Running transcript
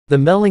The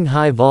Melling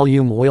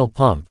high-volume oil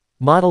pump,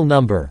 model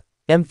number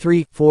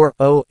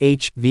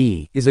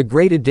M340HV, is a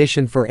great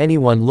addition for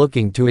anyone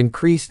looking to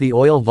increase the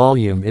oil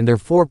volume in their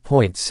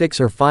 4.6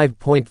 or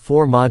 5.4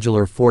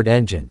 modular Ford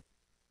engine.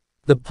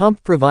 The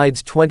pump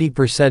provides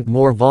 20%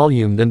 more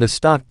volume than the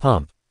stock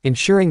pump,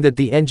 ensuring that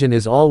the engine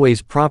is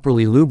always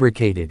properly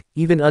lubricated,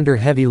 even under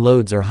heavy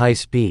loads or high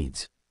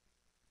speeds.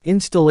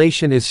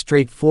 Installation is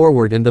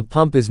straightforward and the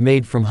pump is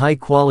made from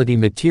high-quality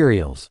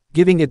materials,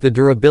 giving it the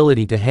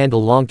durability to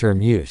handle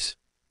long-term use.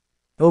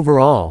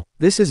 Overall,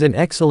 this is an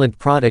excellent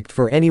product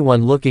for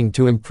anyone looking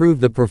to improve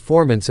the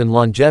performance and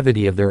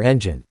longevity of their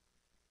engine.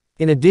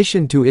 In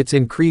addition to its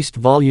increased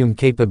volume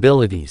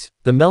capabilities,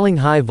 the Melling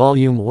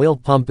high-volume oil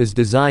pump is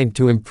designed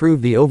to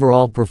improve the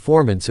overall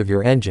performance of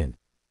your engine.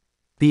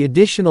 The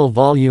additional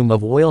volume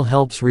of oil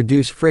helps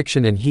reduce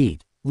friction and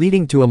heat,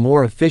 leading to a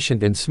more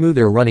efficient and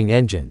smoother running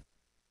engine.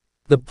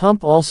 The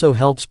pump also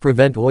helps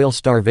prevent oil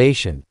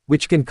starvation,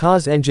 which can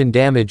cause engine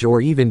damage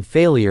or even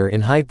failure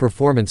in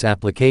high-performance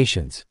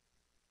applications.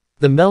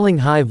 The Melling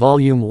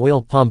high-volume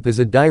oil pump is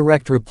a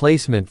direct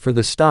replacement for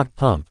the stock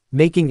pump,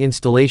 making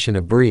installation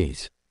a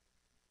breeze.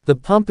 The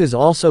pump is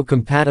also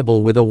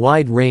compatible with a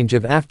wide range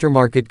of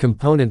aftermarket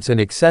components and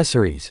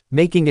accessories,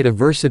 making it a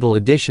versatile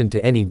addition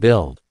to any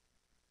build.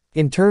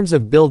 In terms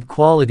of build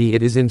quality,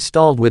 it is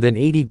installed with an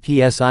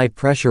 80 psi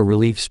pressure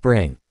relief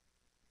spring,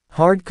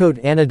 hardcoat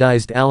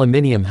anodized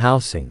aluminum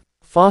housing,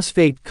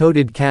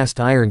 phosphate-coated cast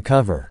iron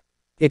cover.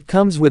 It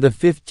comes with a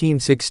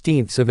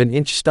 15/16 of an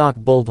inch stock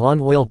bolt-on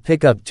oil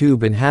pickup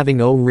tube and having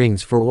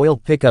O-rings for oil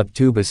pickup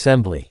tube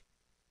assembly.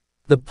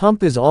 The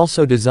pump is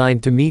also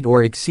designed to meet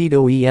or exceed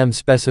OEM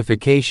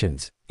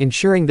specifications,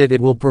 ensuring that it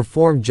will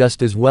perform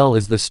just as well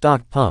as the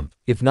stock pump,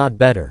 if not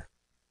better.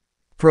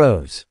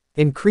 Pros: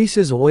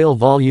 increases oil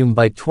volume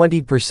by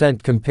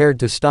 20% compared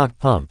to stock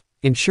pump,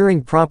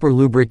 ensuring proper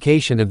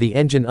lubrication of the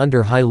engine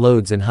under high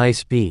loads and high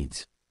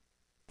speeds.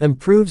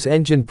 Improves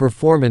engine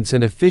performance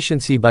and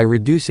efficiency by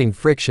reducing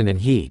friction and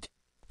heat.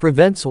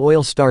 Prevents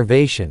oil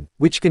starvation,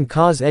 which can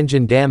cause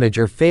engine damage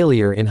or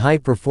failure in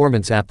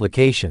high-performance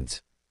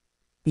applications.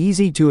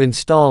 Easy to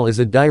install as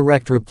a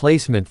direct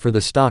replacement for the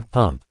stock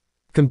pump.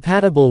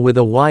 Compatible with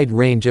a wide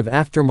range of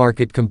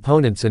aftermarket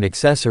components and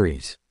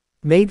accessories.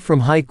 Made from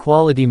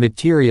high-quality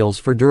materials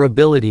for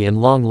durability and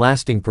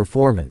long-lasting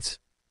performance.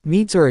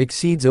 Meets or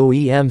exceeds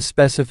OEM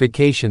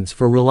specifications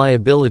for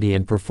reliability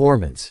and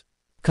performance.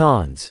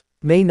 Cons: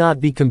 may not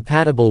be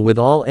compatible with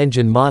all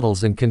engine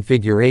models and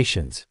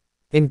configurations.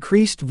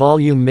 Increased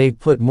volume may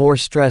put more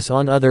stress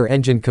on other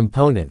engine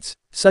components,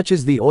 such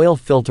as the oil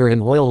filter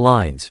and oil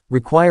lines,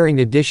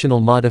 requiring additional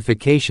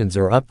modifications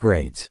or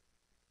upgrades.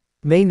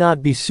 May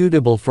not be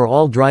suitable for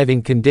all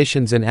driving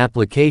conditions and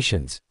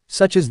applications,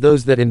 such as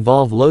those that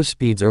involve low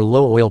speeds or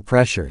low oil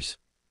pressures.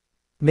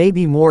 May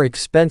be more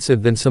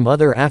expensive than some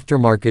other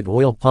aftermarket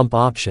oil pump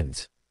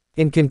options.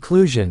 In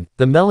conclusion,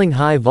 the Melling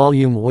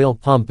high-volume oil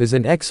pump is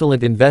an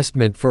excellent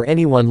investment for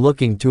anyone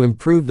looking to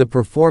improve the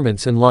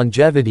performance and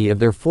longevity of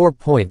their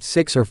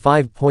 4.6 or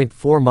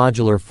 5.4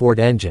 modular Ford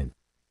engine.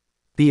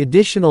 The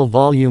additional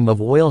volume of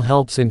oil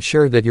helps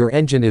ensure that your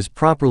engine is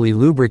properly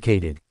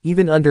lubricated,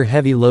 even under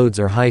heavy loads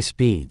or high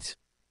speeds.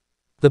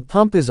 The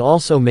pump is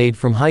also made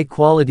from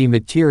high-quality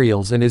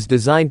materials and is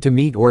designed to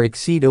meet or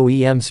exceed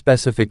OEM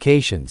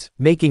specifications,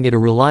 making it a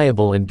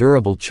reliable and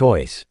durable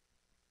choice.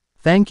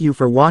 Thank you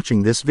for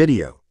watching this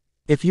video.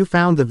 If you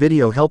found the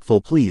video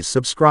helpful, please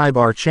subscribe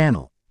our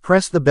channel,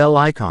 press the bell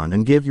icon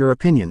and give your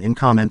opinion in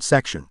comment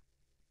section.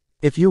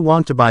 If you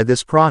want to buy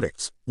this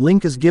products,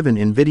 link is given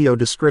in video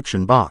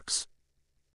description box.